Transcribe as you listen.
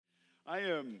I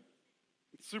am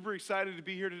super excited to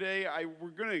be here today. We're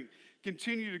going to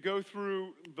continue to go through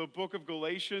the book of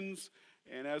Galatians.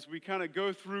 And as we kind of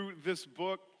go through this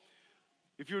book,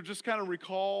 if you'll just kind of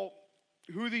recall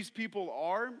who these people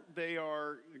are,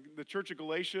 the Church of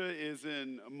Galatia is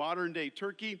in modern day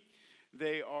Turkey.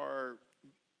 They are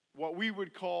what we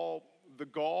would call the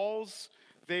Gauls.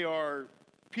 They are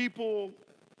people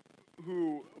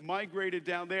who migrated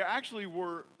down. They actually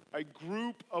were a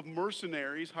group of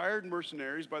mercenaries, hired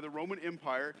mercenaries by the Roman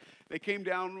Empire. They came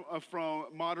down from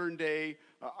modern day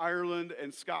Ireland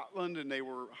and Scotland, and they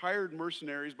were hired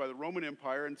mercenaries by the Roman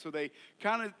Empire, and so they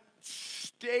kind of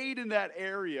stayed in that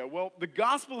area. Well, the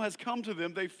gospel has come to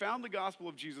them. They found the gospel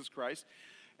of Jesus Christ,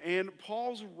 and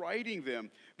Paul's writing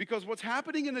them because what's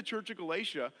happening in the Church of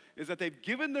Galatia is that they've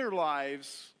given their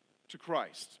lives to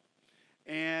Christ.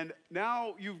 And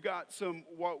now you've got some,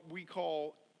 what we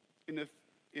call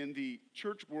in the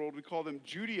church world, we call them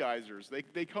Judaizers.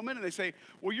 They come in and they say,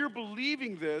 well, you're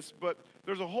believing this, but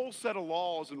there's a whole set of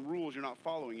laws and rules you're not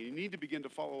following. And you need to begin to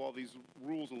follow all these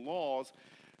rules and laws.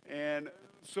 And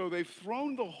so they've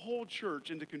thrown the whole church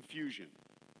into confusion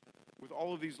with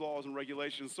all of these laws and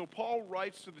regulations. So Paul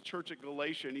writes to the church at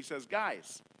Galatia and he says,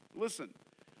 guys, listen,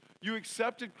 you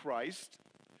accepted Christ.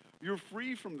 You're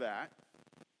free from that.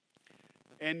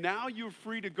 And now you're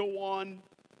free to go on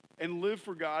and live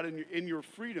for God in your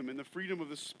freedom, in the freedom of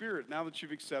the Spirit, now that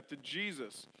you've accepted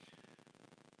Jesus.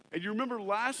 And you remember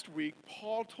last week,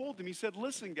 Paul told them, he said,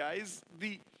 listen, guys,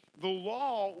 the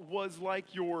law was like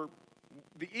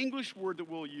the English word that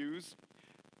we'll use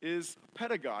is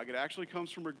pedagogue. It actually comes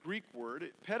from a Greek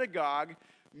word. Pedagogue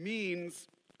means,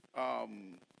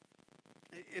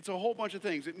 it's a whole bunch of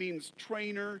things. It means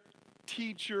trainer,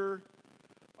 teacher,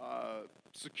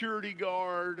 security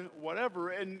guard, whatever.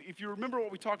 And if you remember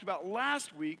what we talked about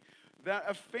last week, that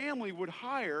a family would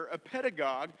hire a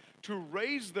pedagogue to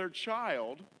raise their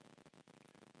child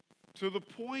to the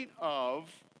point of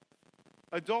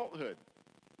adulthood,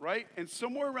 right? And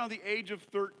somewhere around the age of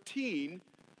 13,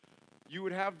 you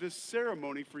would have this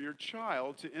ceremony for your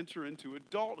child to enter into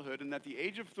adulthood. And at the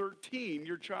age of 13,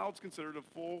 your child's considered a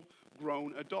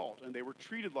full-grown adult. And they were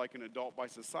treated like an adult by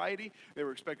society. They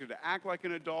were expected to act like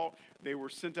an adult. They were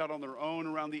sent out on their own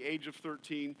around the age of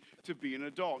 13 to be an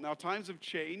adult. Now, times have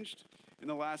changed in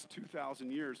the last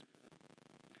 2,000 years.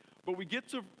 But we get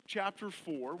to chapter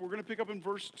 4. We're going to pick up in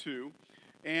verse 2.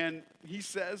 And he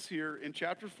says here in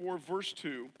chapter 4, verse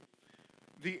 2,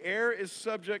 the heir is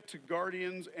subject to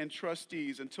guardians and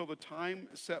trustees until the time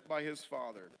set by his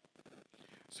father.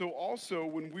 So also,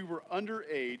 when we were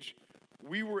underage,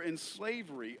 we were in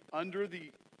slavery under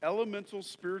the elemental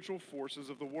spiritual forces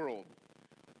of the world.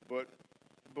 But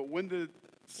when the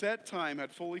set time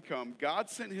had fully come, God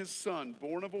sent his son,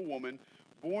 born of a woman,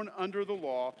 born under the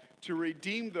law, to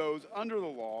redeem those under the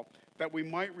law, that we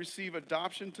might receive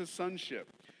adoption to sonship.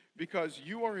 Because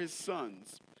you are his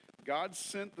sons, God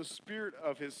sent the Spirit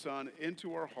of his Son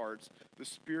into our hearts, the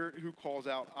Spirit who calls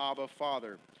out, Abba,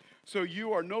 Father. So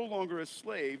you are no longer a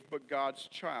slave, but God's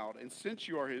child. And since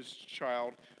you are his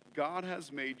child, God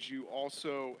has made you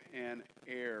also an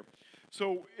heir.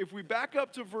 So if we back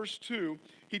up to verse 2,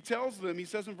 he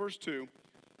says in verse 2,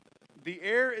 the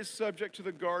heir is subject to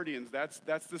the guardians.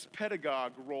 That's this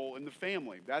pedagogue role in the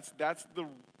family. That's the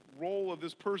role of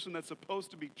this person that's supposed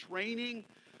to be training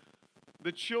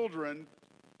the children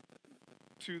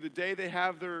to the day they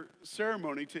have their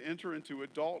ceremony to enter into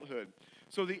adulthood.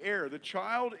 So the heir, the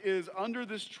child is under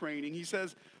this training.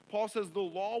 Paul says the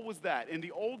law was that. In the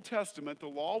Old Testament, the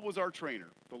law was our trainer.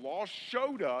 The law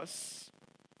showed us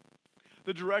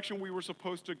the direction we were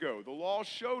supposed to go. The law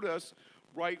showed us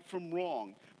right from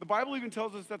wrong. The Bible even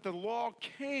tells us that the law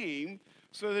came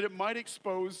so that it might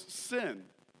expose sin.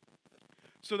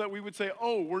 So that we would say,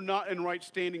 oh, we're not in right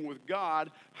standing with God.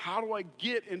 How do I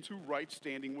get into right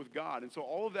standing with God? And so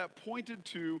all of that pointed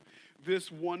to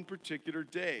this one particular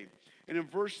day. And in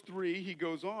verse 3, he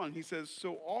goes on. He says,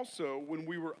 so also when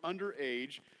we were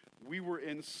underage, we were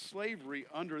in slavery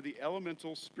under the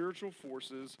elemental spiritual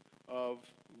forces of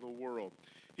the world.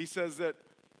 He says that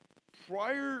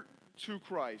prior to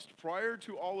Christ, prior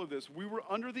to all of this, we were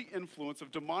under the influence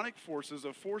of demonic forces,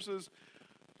 of forces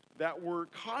that were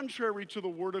contrary to the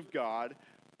Word of God.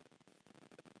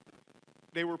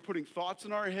 They were putting thoughts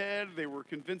in our head. They were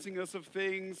convincing us of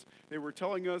things. They were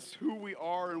telling us who we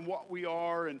are and what we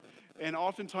are. And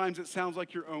oftentimes it sounds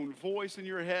like your own voice in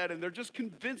your head. And they're just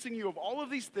convincing you of all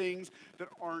of these things that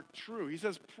aren't true. He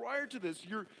says prior to this,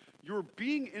 you're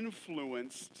being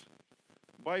influenced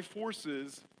by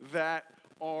forces that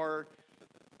are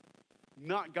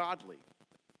not godly.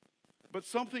 But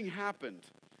something happened.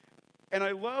 And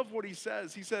I love what he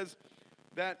says. He says,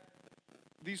 that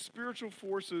these spiritual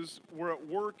forces were at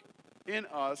work in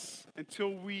us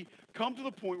until we come to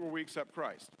the point where we accept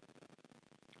Christ.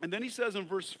 And then he says in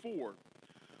verse 4,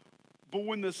 but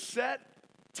when the set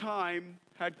time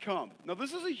had come. Now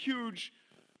this is a huge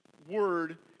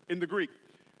word in the Greek.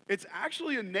 It's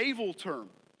actually a naval term.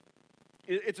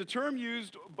 It's a term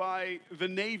used by the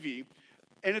Navy,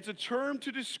 and it's a term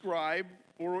to describe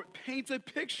or it paints a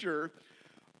picture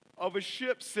of a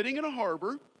ship sitting in a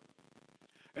harbor,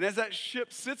 and as that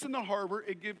ship sits in the harbor,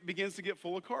 it begins to get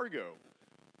full of cargo,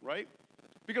 right?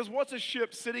 Because what's a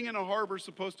ship sitting in a harbor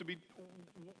supposed to be?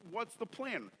 What's the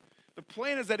plan? The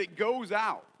plan is that it goes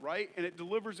out, right? And it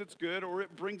delivers its good or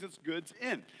it brings its goods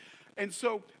in. And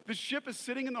so the ship is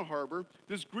sitting in the harbor.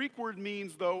 This Greek word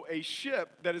means, though, a ship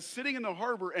that is sitting in the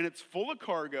harbor and it's full of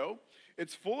cargo,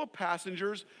 it's full of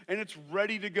passengers, and it's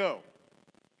ready to go.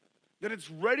 That it's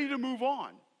ready to move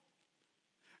on.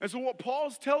 And so what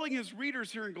Paul's telling his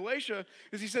readers here in Galatia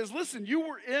is he says, listen,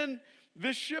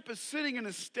 this ship is sitting in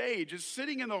a stage, it's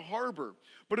sitting in the harbor.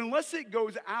 But unless it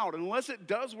goes out, unless it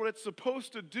does what it's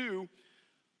supposed to do,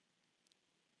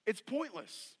 it's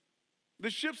pointless. The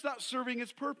ship's not serving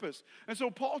its purpose. And so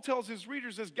Paul tells his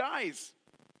readers, says, guys,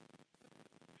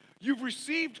 you've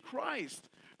received Christ.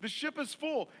 The ship is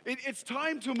full. It's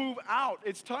time to move out.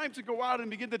 It's time to go out and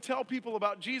begin to tell people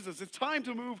about Jesus. It's time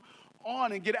to move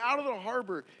on and get out of the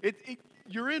harbor.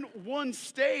 You're in one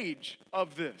stage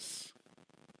of this.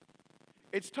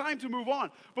 It's time to move on.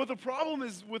 But the problem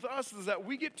is with us is that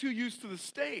we get too used to the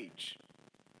stage.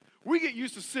 We get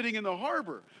used to sitting in the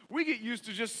harbor. We get used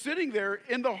to just sitting there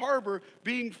in the harbor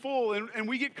being full, and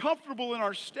we get comfortable in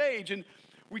our stage, and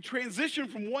we transition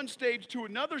from one stage to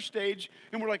another stage,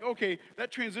 and we're like, okay,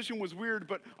 that transition was weird,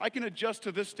 but I can adjust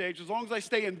to this stage. As long as I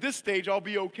stay in this stage, I'll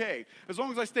be okay. As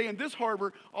long as I stay in this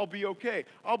harbor, I'll be okay.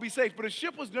 I'll be safe. But a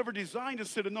ship was never designed to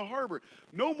sit in the harbor.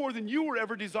 No more than you were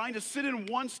ever designed to sit in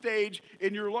one stage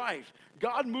in your life.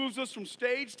 God moves us from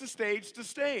stage to stage to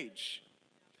stage.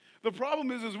 The problem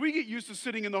is we get used to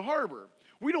sitting in the harbor.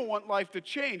 We don't want life to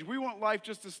change. We want life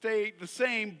just to stay the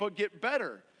same but get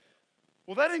better.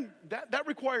 Well, that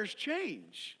requires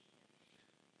change.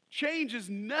 Change is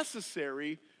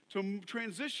necessary to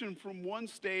transition from one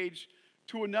stage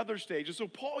to another stage. And so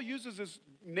Paul uses this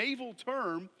naval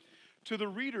term to the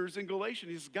readers in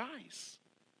Galatians. He says, guys,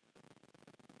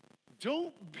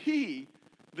 don't be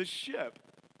the ship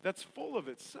that's full of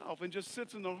itself and just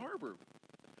sits in the harbor.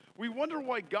 We wonder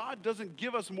why God doesn't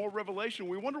give us more revelation.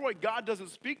 We wonder why God doesn't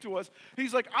speak to us. And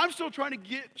he's like, I'm still trying to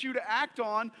get you to act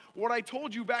on what I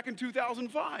told you back in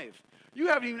 2005. You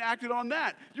haven't even acted on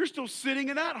that. You're still sitting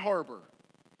in that harbor.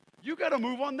 You got to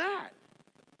move on that.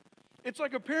 It's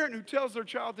like a parent who tells their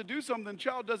child to do something, the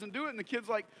child doesn't do it, and the kid's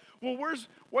like, well,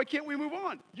 why can't we move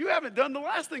on? You haven't done the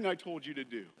last thing I told you to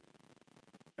do.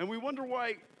 And we wonder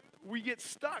why we get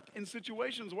stuck in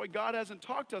situations why God hasn't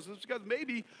talked to us. It's because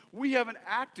maybe we haven't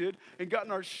acted and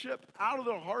gotten our ship out of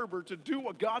the harbor to do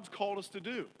what God's called us to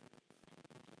do.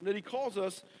 That he calls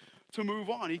us to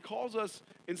move on. He calls us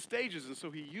in stages. And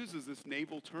so he uses this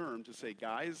naval term to say,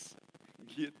 guys,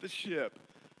 get the ship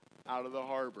out of the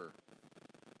harbor.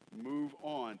 Move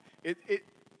on.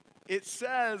 It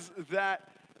says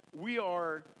that we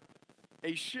are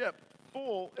a ship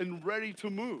full and ready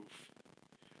to move.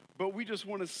 But we just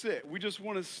want to sit. We just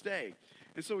want to stay.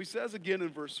 And so he says again in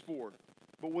verse 4,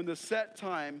 but when the set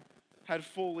time had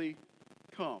fully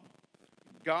come,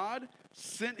 God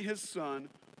sent his son,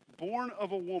 born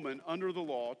of a woman under the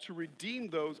law, to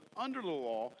redeem those under the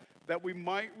law, that we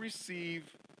might receive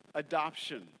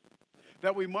adoption.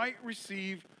 That we might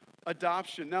receive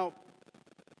adoption. Now,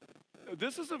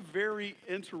 this is a very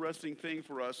interesting thing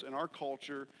for us in our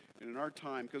culture and in our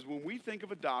time, because when we think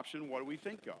of adoption, what do we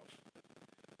think of?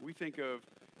 We think of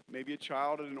maybe a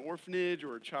child in an orphanage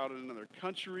or a child in another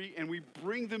country, and we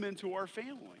bring them into our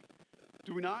family.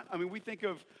 Do we not? I mean, we think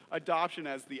of adoption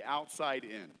as the outside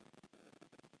in.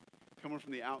 Coming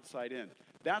from the outside in.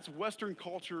 That's Western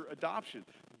culture adoption.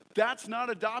 That's not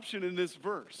adoption in this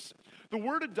verse. The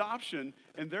word adoption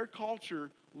in their culture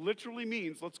literally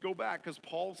means, let's go back, because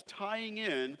Paul's tying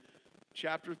in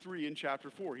chapter 3 and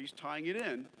chapter 4. He's tying it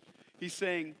in. He's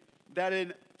saying that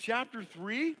in chapter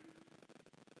 3,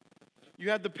 you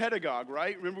had the pedagogue,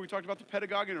 right? Remember we talked about the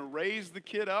pedagogue and raise the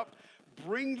kid up,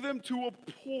 bring them to a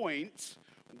point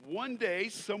one day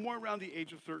somewhere around the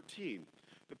age of 13.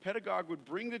 The pedagogue would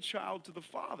bring the child to the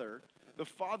father. The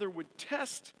father would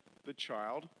test the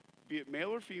child, be it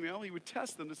male or female. He would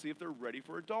test them to see if they're ready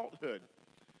for adulthood.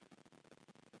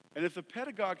 And if the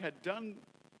pedagogue had done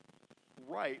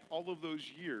right all of those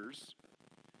years,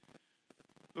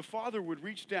 the father would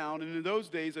reach down, and in those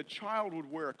days, a child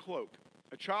would wear a cloak.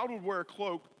 A child would wear a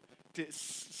cloak to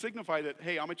signify that,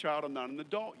 hey, I'm a child, I'm not an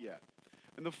adult yet.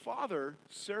 And the father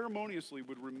ceremoniously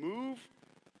would remove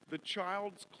the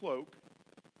child's cloak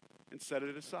and set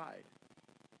it aside.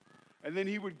 And then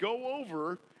he would go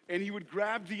over and he would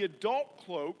grab the adult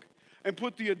cloak and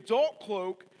put the adult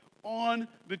cloak on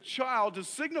the child to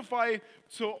signify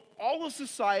to all of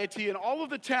society and all of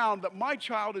the town that my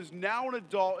child is now an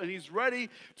adult and he's ready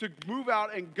to move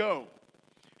out and go.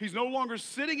 He's no longer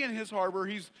sitting in his harbor.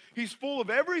 He's full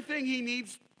of everything he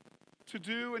needs to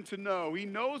do and to know. He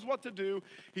knows what to do.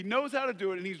 He knows how to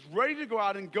do it, and he's ready to go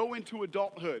out and go into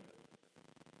adulthood.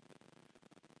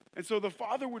 And so the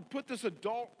father would put this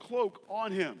adult cloak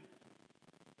on him.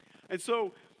 And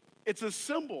so it's a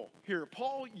symbol here.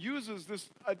 Paul uses this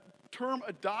term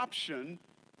adoption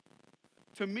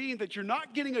to mean that you're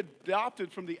not getting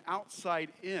adopted from the outside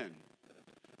in.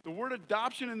 The word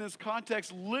adoption in this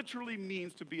context literally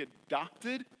means to be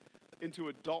adopted into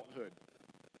adulthood.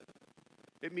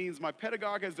 It means my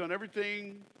pedagogue has done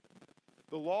everything.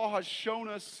 The law has shown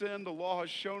us sin. The law has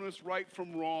shown us right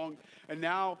from wrong. And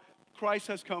now Christ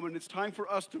has come, and it's time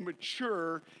for us to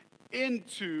mature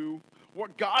into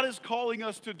what God is calling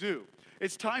us to do.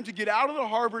 It's time to get out of the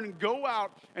harbor and go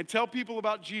out and tell people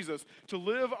about Jesus, to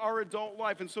live our adult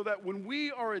life. And so that when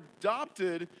we are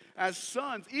adopted as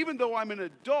sons, even though I'm an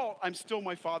adult, I'm still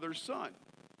my father's son.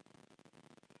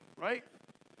 Right?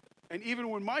 And even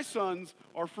when my sons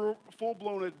are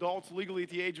full-blown adults legally at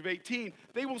the age of 18,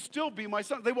 they will still be my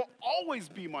sons. They will always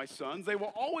be my sons. They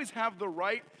will always have the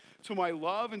right to my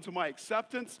love and to my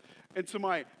acceptance and to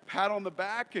my pat on the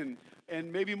back and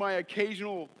maybe my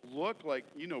occasional look like,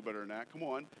 you know better than that, come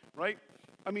on, right?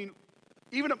 I mean,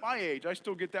 even at my age, I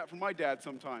still get that from my dad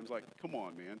sometimes, like, come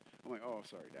on, man. I'm like, oh,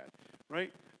 sorry, Dad,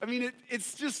 right? I mean,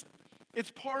 it's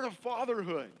part of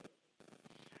fatherhood.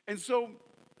 And so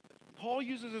Paul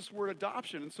uses this word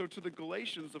adoption. And so to the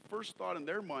Galatians, the first thought in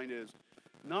their mind is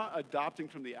not adopting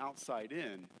from the outside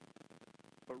in,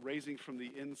 but raising from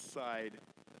the inside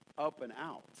up and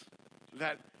out.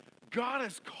 That God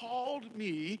has called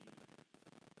me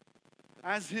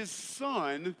as his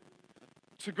son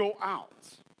to go out.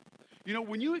 You know,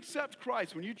 when you accept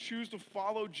Christ, when you choose to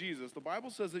follow Jesus, the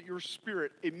Bible says that your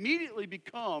spirit immediately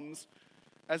becomes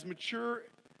as mature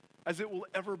as it will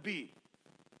ever be.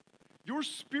 Your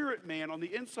spirit man on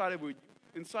the inside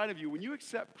of you, when you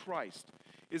accept Christ,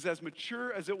 is as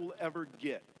mature as it will ever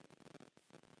get.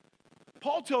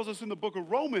 Paul tells us in the book of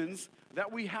Romans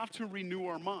that we have to renew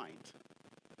our mind,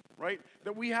 right?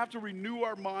 That we have to renew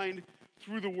our mind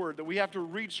through the word, that we have to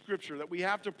read scripture, that we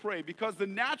have to pray, because the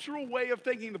natural way of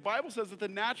thinking, the Bible says that the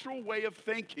natural way of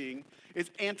thinking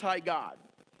is anti-God.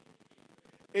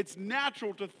 It's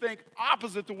natural to think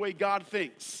opposite the way God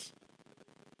thinks.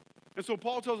 And so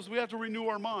Paul tells us we have to renew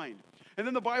our mind. And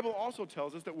then the Bible also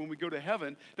tells us that when we go to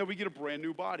heaven, that we get a brand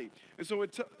new body. And so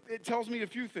it tells me a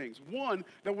few things. One,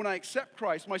 that when I accept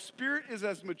Christ, my spirit is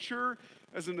as mature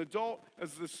as an adult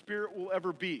as the spirit will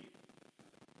ever be.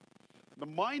 The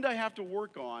mind I have to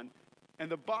work on, and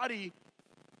the body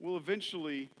will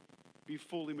eventually be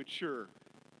fully mature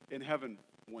in heaven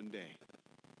one day.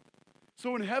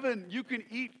 So in heaven, you can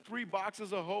eat 3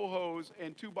 boxes of Ho-Hos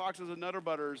and 2 boxes of Nutter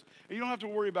Butters, and you don't have to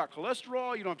worry about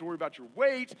cholesterol, you don't have to worry about your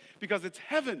weight, because it's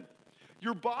heaven.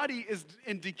 Your body is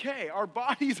in decay. Our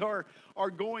bodies are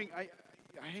going, I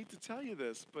hate to tell you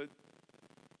this, but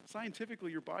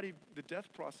scientifically, your body, the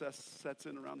death process sets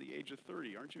in around the age of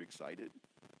 30. Aren't you excited?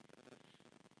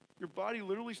 Your body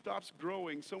literally stops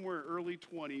growing somewhere early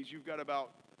 20s. You've got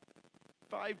about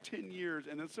 5-10 years,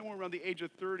 and then somewhere around the age of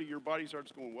 30, your body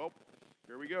starts going, well,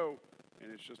 here we go.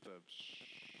 And it's just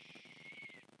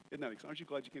isn't that exciting? Aren't you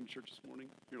glad you came to church this morning?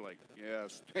 You're like,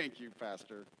 yes, thank you,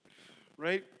 Pastor.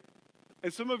 Right?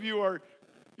 And some of you are,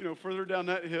 further down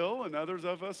that hill, and others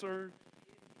of us are,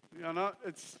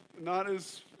 it's not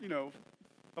as,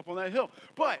 up on that hill.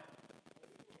 But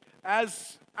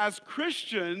as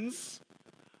Christians,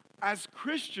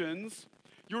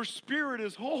 your spirit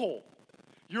is whole.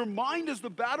 Your mind is the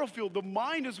battlefield. The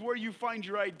mind is where you find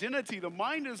your identity. The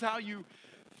mind is how you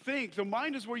think. The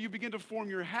mind is where you begin to form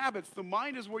your habits. The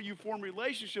mind is where you form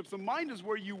relationships. The mind is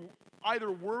where you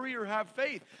either worry or have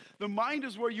faith. The mind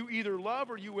is where you either love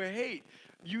or you hate.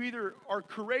 You either are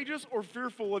courageous or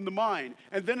fearful in the mind.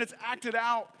 And then it's acted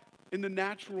out in the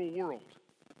natural world.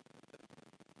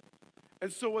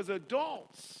 And so as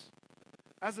adults,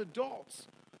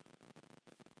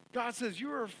 God says,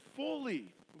 you are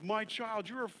fully my child.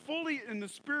 You are fully in the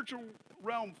spiritual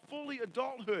realm, fully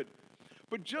adulthood.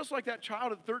 But just like that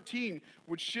child at 13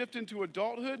 would shift into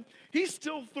adulthood, he's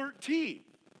still 13.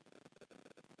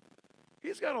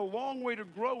 He's got a long way to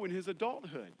grow in his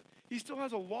adulthood. He still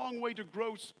has a long way to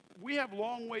grow. We have a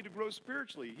long way to grow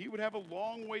spiritually. He would have a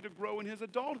long way to grow in his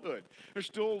adulthood. There's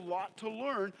still a lot to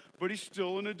learn, but he's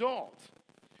still an adult.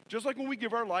 Just like when we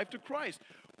give our life to Christ.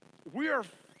 We are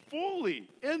fully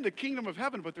in the kingdom of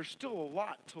heaven, but there's still a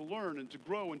lot to learn and to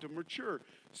grow and to mature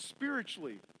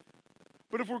spiritually.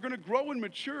 But if we're going to grow and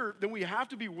mature, then we have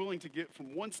to be willing to get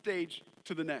from one stage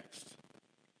to the next.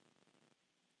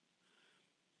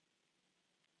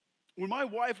 When my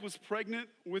wife was pregnant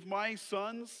with my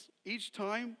sons, each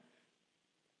time,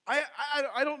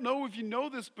 I don't know if you know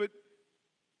this, but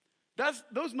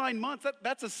those 9 months,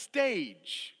 that's a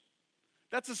stage.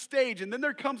 That's a stage. And then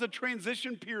there comes a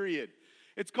transition period.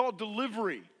 It's called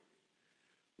delivery,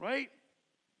 right?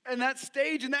 And that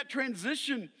stage and that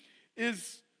transition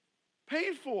is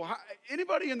painful.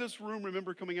 Anybody in this room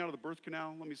remember coming out of the birth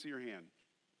canal? Let me see your hand.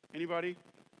 Anybody?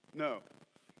 No.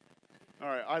 All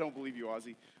right, I don't believe you,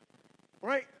 Ozzy.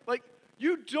 Right? Like,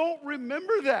 you don't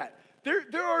remember that.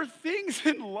 There are things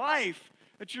in life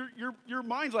that your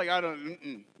mind's like,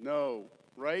 no,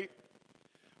 right?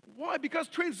 Why? Because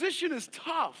transition is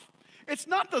tough. It's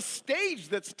not the stage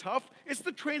that's tough. It's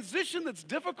the transition that's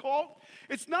difficult.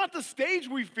 It's not the stage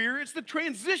we fear. It's the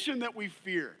transition that we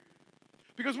fear.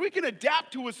 Because we can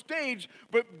adapt to a stage,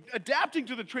 but adapting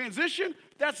to the transition,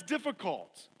 that's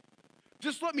difficult.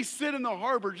 Just let me sit in the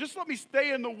harbor. Just let me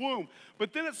stay in the womb.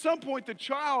 But then at some point, the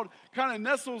child kind of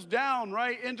nestles down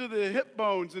right into the hip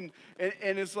bones. And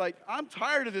it's like, I'm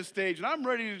tired of this stage, and I'm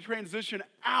ready to transition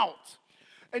out.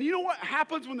 And you know what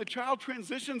happens when the child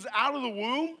transitions out of the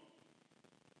womb?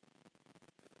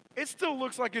 It still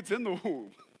looks like it's in the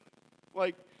womb.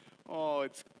 Like,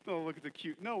 look at the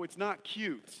cute. No, it's not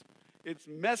cute. It's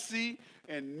messy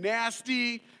and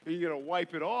nasty, and you got to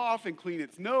wipe it off and clean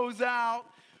its nose out.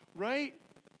 Right?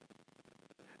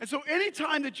 And so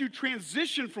anytime that you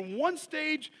transition from one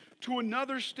stage to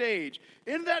another stage,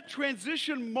 in that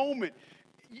transition moment,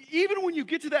 even when you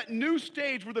get to that new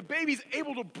stage where the baby's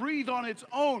able to breathe on its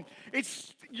own,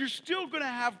 you're still going to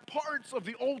have parts of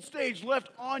the old stage left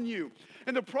on you.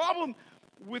 And the problem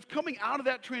with coming out of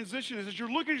that transition is that you're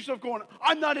looking at yourself going,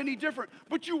 I'm not any different.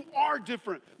 But you are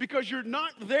different because you're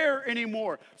not there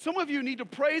anymore. Some of you need to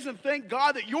praise and thank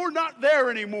God that you're not there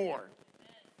anymore.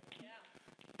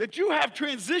 That you have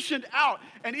transitioned out.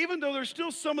 And even though there's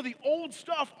still some of the old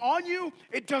stuff on you,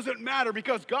 it doesn't matter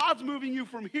because God's moving you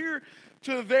from here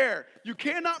to there. You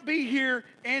cannot be here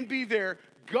and be there.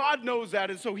 God knows that.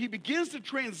 And so he begins to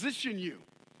transition you.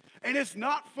 And it's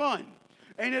not fun.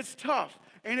 And it's tough.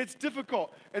 And it's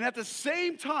difficult. And at the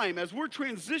same time, as we're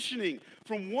transitioning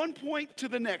from one point to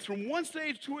the next, from one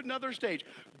stage to another stage,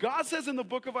 God says in the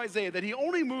book of Isaiah that he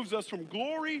only moves us from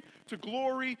glory to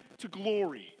glory to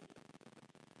glory.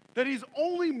 That he's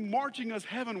only marching us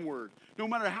heavenward. No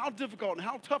matter how difficult and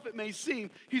how tough it may seem,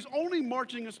 he's only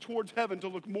marching us towards heaven to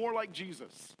look more like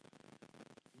Jesus.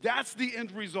 That's the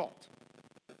end result.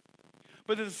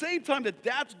 But at the same time that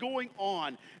that's going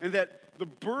on and that the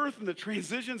birth and the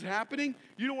transition's happening,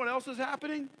 you know what else is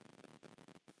happening?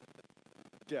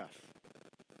 Death.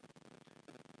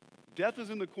 Death is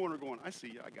in the corner going, I see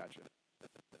you, I got you.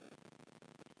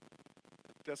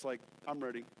 Death's like, I'm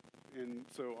ready. And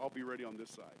so I'll be ready on this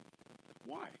side.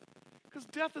 Why? Because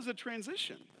death is a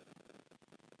transition.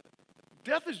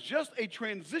 Death is just a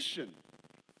transition.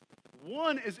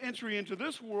 One is entry into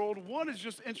this world. One is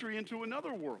just entry into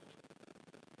another world.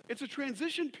 It's a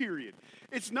transition period.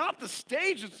 It's not the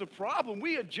stage that's the problem.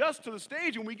 We adjust to the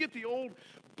stage and we get the old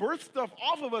birth stuff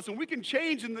off of us and we can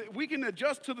change and we can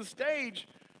adjust to the stage.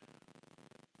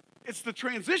 It's the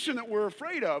transition that we're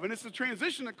afraid of, and it's the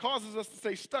transition that causes us to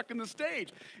stay stuck in the stage.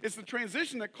 It's the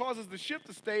transition that causes the ship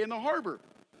to stay in the harbor.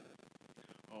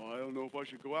 Oh, I don't know if I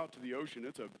should go out to the ocean.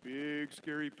 It's a big,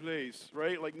 scary place,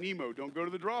 right? Like Nemo, don't go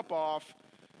to the drop-off,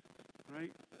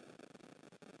 right?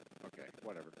 Okay,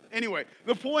 whatever. Anyway,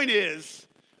 the point is,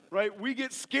 right, we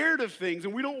get scared of things,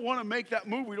 and we don't want to make that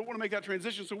move. We don't want to make that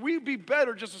transition. So we'd be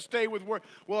better just to stay with where,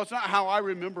 well, it's not how I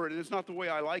remember it, and it's not the way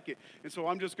I like it, and so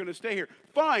I'm just going to stay here.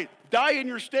 Fine, die in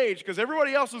your stage, because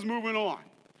everybody else is moving on.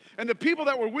 And the people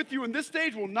that were with you in this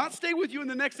stage will not stay with you in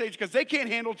the next stage because they can't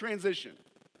handle transition.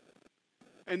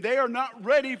 And they are not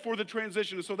ready for the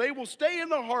transition. And so they will stay in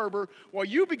the harbor while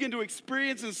you begin to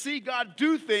experience and see God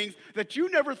do things that you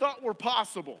never thought were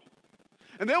possible.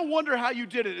 And they'll wonder how you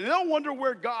did it. And they'll wonder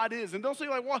where God is. And they'll say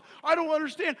like, well, I don't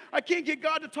understand. I can't get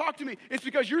God to talk to me. It's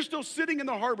because you're still sitting in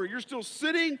the harbor. You're still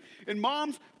sitting in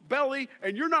mom's belly.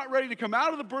 And you're not ready to come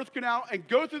out of the birth canal and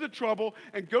go through the trouble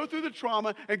and go through the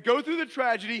trauma and go through the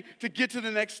tragedy to get to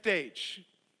the next stage.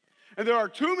 And there are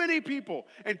too many people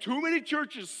and too many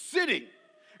churches sitting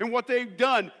and what they've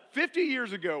done 50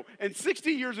 years ago and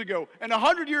 60 years ago and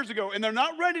 100 years ago, and they're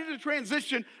not ready to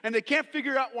transition, and they can't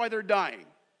figure out why they're dying.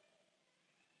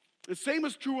 The same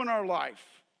is true in our life.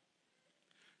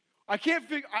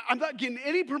 I'm not getting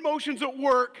any promotions at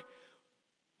work.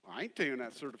 I ain't taking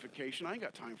that certification. I ain't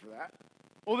got time for that.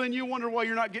 Well, then you wonder why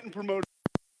you're not getting promoted.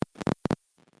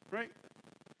 Right?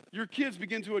 Your kids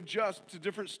begin to adjust to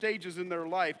different stages in their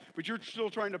life, but you're still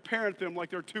trying to parent them like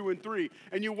they're 2 and 3,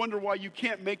 and you wonder why you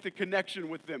can't make the connection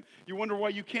with them. You wonder why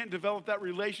you can't develop that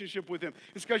relationship with them.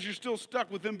 It's because you're still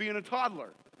stuck with them being a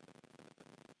toddler.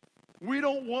 We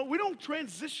don't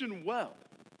transition well.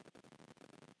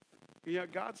 Yeah,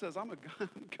 God says, I'm a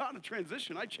God of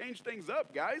transition. I change things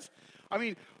up, guys. I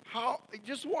mean,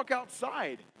 just walk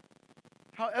outside.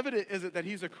 How evident is it that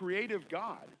he's a creative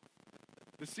God?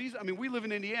 We live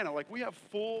in Indiana. Like, we have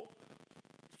I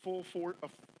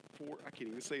can't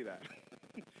even say that.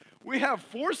 We have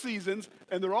 4 seasons,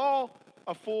 and they're all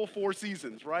a full 4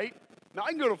 seasons, right? Now, I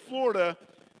can go to Florida,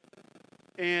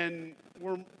 and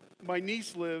where my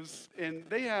niece lives, and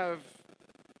they have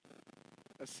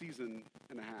a season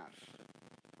and a half,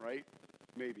 right?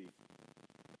 Maybe.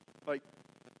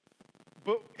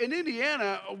 But in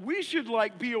Indiana, we should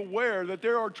be aware that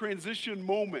there are transition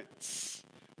moments.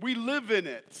 We live in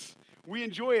it. We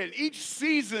enjoy it. Each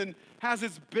season has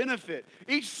its benefit.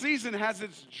 Each season has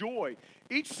its joy.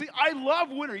 I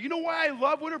love winter. You know why I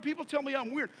love winter? People tell me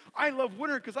I'm weird. I love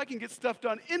winter because I can get stuff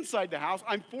done inside the house.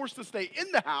 I'm forced to stay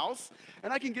in the house,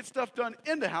 and I can get stuff done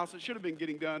in the house that should have been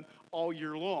getting done all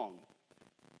year long.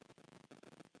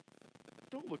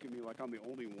 Don't look at me like I'm the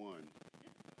only one.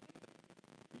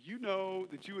 You know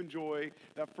that you enjoy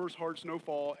that first hard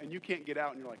snowfall, and you can't get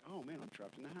out, and you're like, oh, man, I'm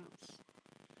trapped in the house.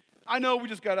 I know we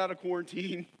just got out of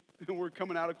quarantine, and we're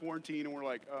coming out of quarantine, and we're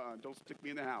like, don't stick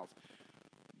me in the house.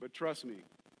 But trust me,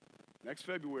 next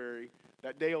February,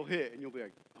 that day will hit, and you'll be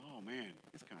like, oh, man,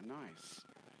 it's kind of nice.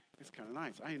 It's kind of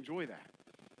nice. I enjoy that,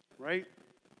 right?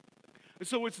 And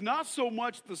so it's not so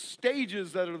much the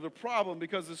stages that are the problem,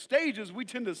 because the stages, we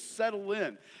tend to settle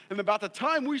in. And about the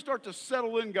time we start to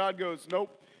settle in, God goes,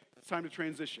 nope, it's time to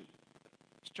transition.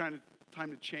 It's time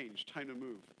to change, time to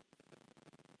move.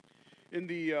 In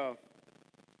the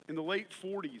late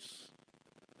 40s,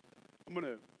 I'm going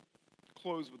to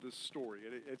close with this story.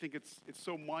 I think it's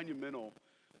so monumental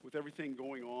with everything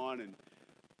going on and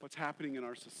what's happening in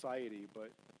our society.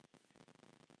 But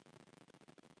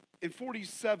in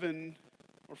 47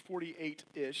 or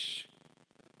 48-ish,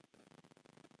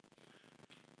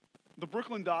 the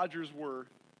Brooklyn Dodgers were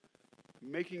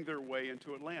making their way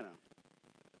into Atlanta.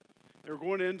 They were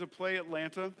going in to play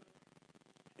Atlanta,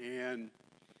 and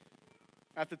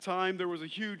at the time there was a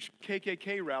huge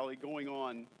KKK rally going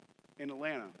on in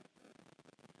Atlanta.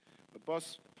 The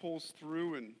bus pulls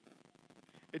through, and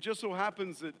it just so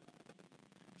happens that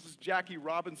this is Jackie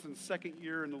Robinson's second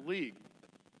year in the league.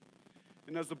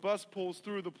 And as the bus pulls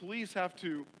through, the police have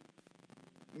to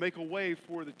make a way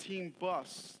for the team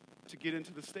bus to get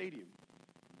into the stadium.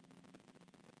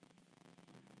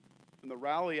 And the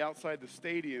rally outside the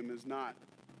stadium is not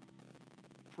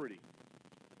pretty.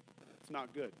 It's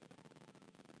not good.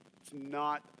 It's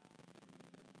not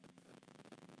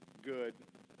good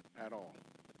at all.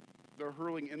 They're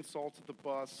hurling insults at the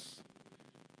bus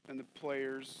and the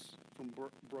players from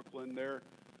Brooklyn. They're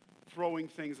throwing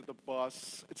things at the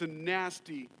bus. It's a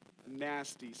nasty,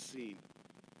 nasty scene.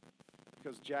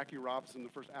 Because Jackie Robinson, the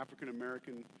first African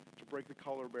American to break the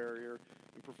color barrier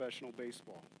in professional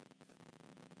baseball.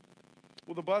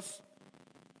 Well, the bus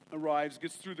arrives,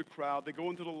 gets through the crowd. They go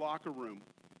into the locker room.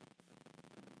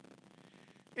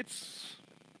 It's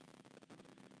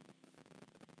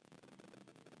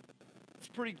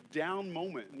a pretty down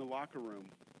moment in the locker room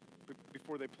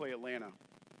before they play Atlanta.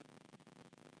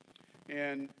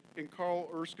 And in Carl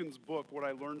Erskine's book, What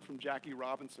I Learned from Jackie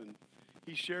Robinson,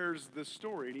 he shares this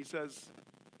story, and he says,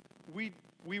 we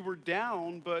were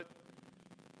down, but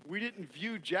we didn't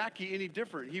view Jackie any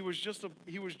different. He was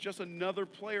just another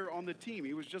player on the team.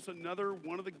 He was just another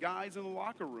one of the guys in the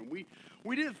locker room.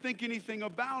 We didn't think anything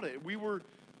about it. We were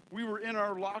in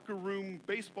our locker room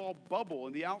baseball bubble,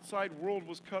 and the outside world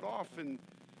was cut off, and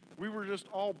we were just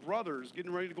all brothers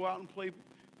getting ready to go out and play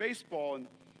baseball. And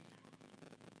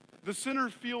the center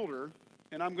fielder,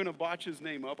 and I'm going to botch his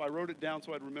name up. I wrote it down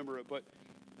so I'd remember it, but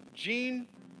Gene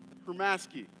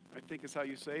Hermansky, I think is how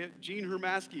you say it. Gene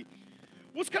Hermansky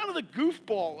was kind of the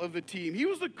goofball of the team. He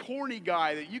was the corny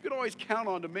guy that you could always count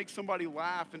on to make somebody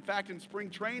laugh. In fact, in spring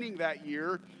training that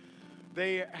year,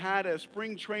 they had a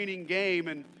spring training game,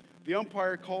 and the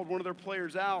umpire called one of their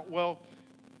players out. Well,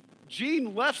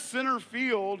 Gene left center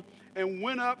field and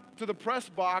went up to the press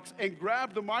box and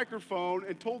grabbed the microphone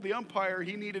and told the umpire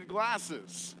he needed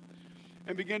glasses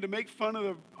and began to make fun of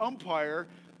the umpire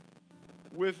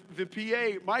with the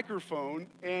PA microphone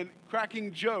and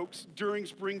cracking jokes during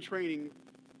spring training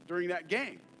during that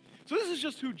game. So this is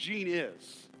just who Gene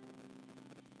is.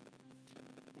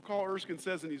 Carl Erskine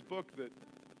says in his book that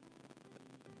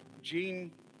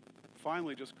Gene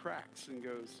finally just cracks and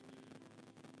goes,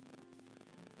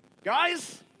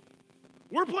 guys,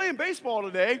 we're playing baseball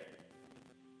today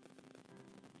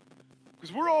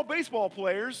because we're all baseball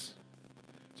players.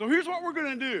 So here's what we're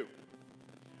going to do.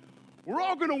 We're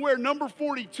all going to wear number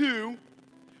 42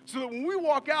 so that when we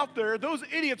walk out there, those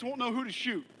idiots won't know who to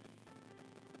shoot.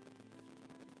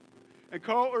 And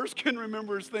Carl Erskine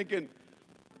remembers thinking,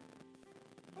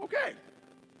 okay,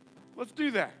 let's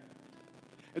do that.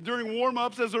 And during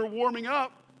warm-ups, as they're warming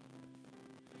up,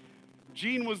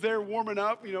 Gene was there warming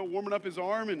up his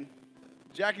arm, and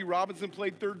Jackie Robinson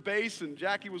played third base, and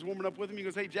Jackie was warming up with him. He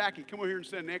goes, hey, Jackie, come over here and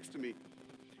stand next to me.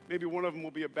 Maybe one of them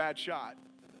will be a bad shot.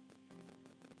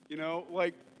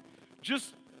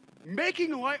 Just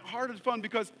making lighthearted fun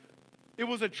because it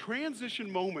was a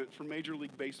transition moment for Major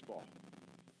League Baseball.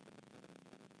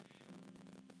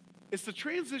 It's the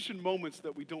transition moments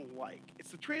that we don't like.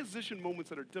 It's the transition moments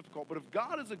that are difficult. But if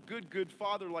God is a good, good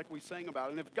father like we sang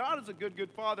about, and if God is a good, good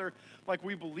father like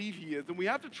we believe he is, then we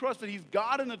have to trust that he's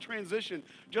God in the transition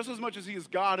just as much as he is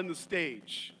God in the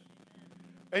stage.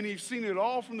 And he's seen it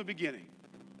all from the beginning.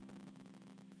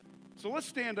 So let's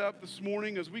stand up this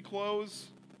morning as we close.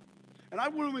 And I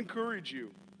want to encourage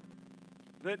you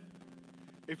that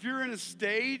if you're in a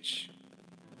stage,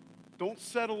 don't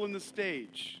settle in the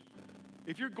stage.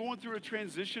 If you're going through a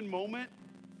transition moment,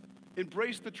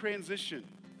 embrace the transition.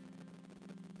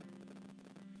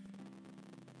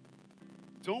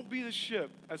 Don't be the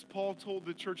ship, as Paul told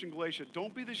the church in Galatia,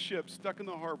 don't be the ship stuck in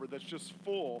the harbor that's just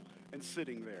full and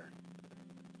sitting there.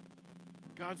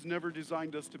 God's never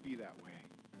designed us to be that way.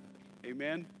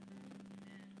 Amen?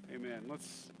 Amen.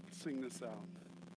 Let's sing this out.